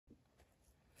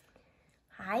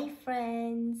Hi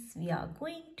friends, we are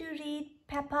going to read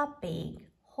Peppa Pig,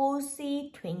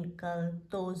 Horsey Twinkle,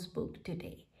 Toes book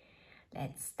today.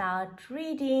 Let's start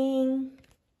reading.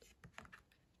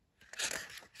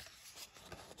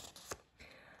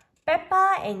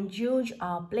 Peppa and George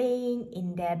are playing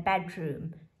in their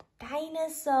bedroom.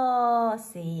 Dinosaur,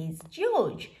 says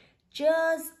George.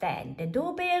 Just then the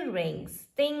doorbell rings.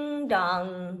 Ding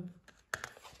dong.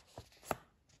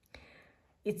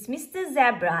 It's Mr.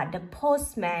 Zebra, the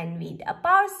postman, with a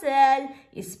parcel.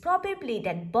 It's probably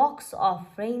that box of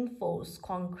reinforced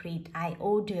concrete I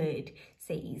ordered,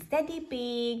 says Daddy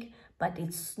Pig. But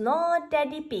it's not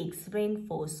Daddy Pig's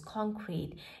reinforced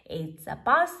concrete. It's a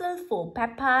parcel for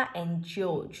Peppa and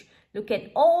George. Look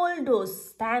at all those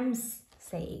stamps,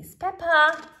 says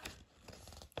Peppa.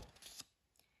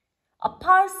 A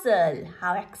parcel,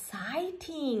 how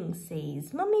exciting,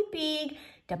 says Mummy Pig.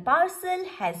 The parcel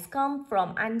has come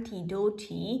from Aunty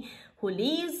Dottie, who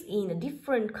lives in a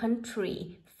different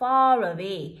country, far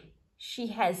away. She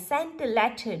has sent a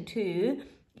letter too.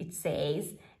 It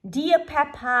says, Dear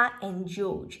Peppa and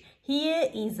George, here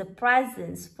is a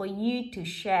present for you to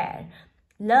share.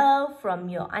 Love from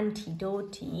your Aunty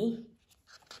Dottie.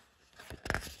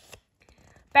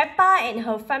 Peppa and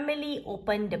her family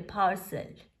opened the parcel.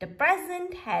 The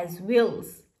present has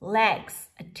wheels, legs,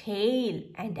 a tail,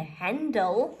 and a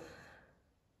handle.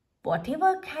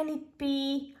 Whatever can it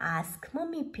be? Asked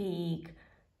Mummy Pig.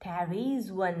 There is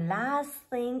one last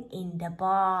thing in the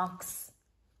box.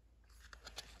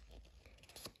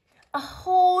 A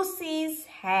horse's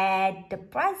head. The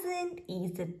present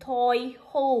is a toy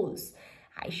horse.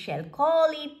 I shall call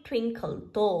it Twinkle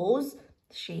Toes,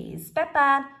 says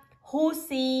Peppa.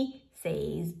 Horsey,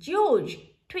 says George.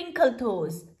 Twinkle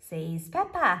Toes, says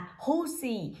Peppa.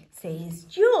 Horsey, says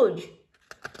George.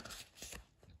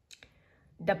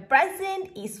 The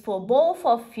present is for both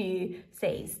of you,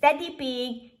 says Daddy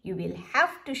Pig. You will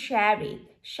have to share it.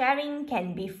 Sharing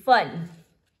can be fun.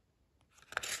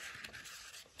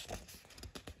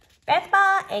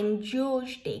 Peppa and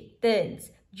George take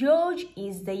turns. George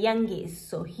is the youngest,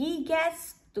 so he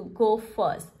gets to go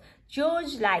first.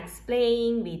 George likes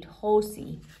playing with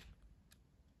Horsey.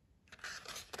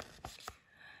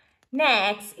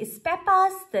 Next is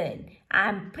Peppa's turn.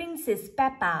 I'm Princess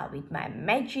Peppa with my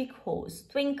magic horse,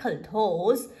 Twinkle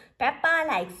Toes. Peppa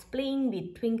likes playing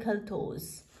with Twinkle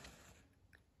Toes.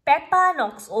 Peppa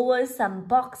knocks over some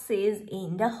boxes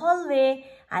in the hallway.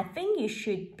 I think you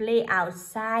should play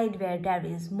outside where there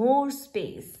is more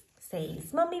space,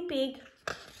 says Mummy Pig.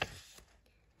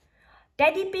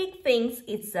 Daddy Pig thinks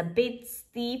it's a bit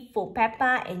steep for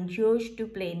Peppa and George to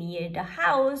play near the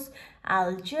house.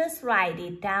 I'll just ride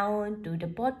it down to the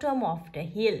bottom of the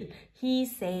hill, he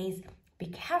says. Be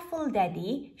careful,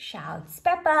 Daddy, shouts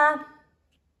Peppa.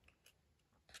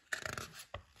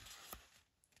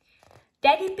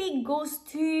 Daddy Pig goes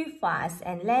too fast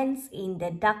and lands in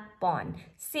the duck pond.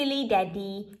 Silly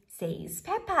Daddy, says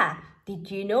Peppa.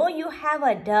 Did you know you have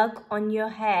a duck on your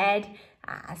head?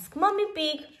 Asked Mummy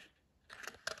Pig.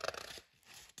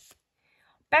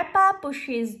 Peppa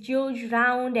pushes George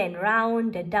round and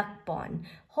round the duck pond.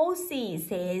 Horsey,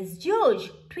 says George.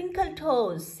 Twinkle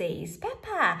Toes, says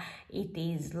Peppa. It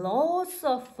is lots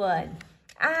of fun.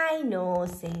 I know,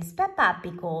 says Peppa,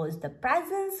 because the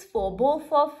present's for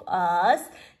both of us.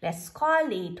 Let's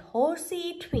call it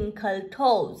Horsey Twinkle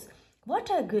Toes. What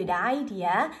a good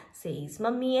idea, says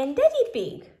Mummy and Daddy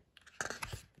Pig.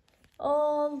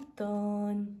 All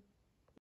done.